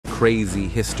crazy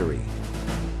history.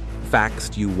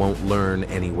 Facts you won't learn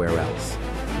anywhere else.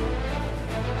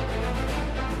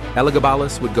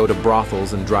 Elagabalus would go to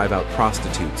brothels and drive out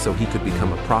prostitutes so he could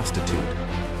become a prostitute.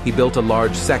 He built a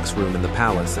large sex room in the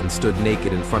palace and stood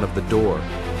naked in front of the door,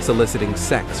 soliciting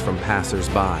sex from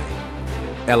passers-by.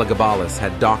 Elagabalus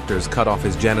had doctors cut off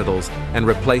his genitals and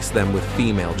replace them with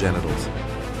female genitals.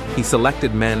 He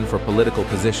selected men for political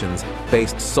positions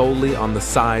based solely on the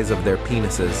size of their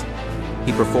penises.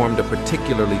 He performed a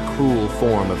particularly cruel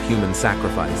form of human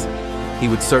sacrifice. He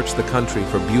would search the country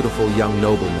for beautiful young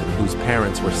noblemen whose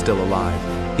parents were still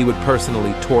alive. He would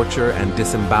personally torture and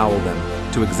disembowel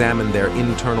them to examine their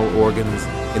internal organs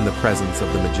in the presence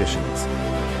of the magicians.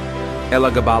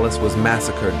 Elagabalus was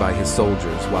massacred by his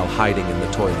soldiers while hiding in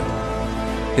the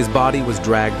toilet. His body was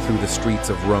dragged through the streets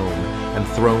of Rome and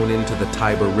thrown into the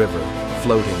Tiber River,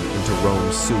 floating into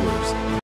Rome's sewers.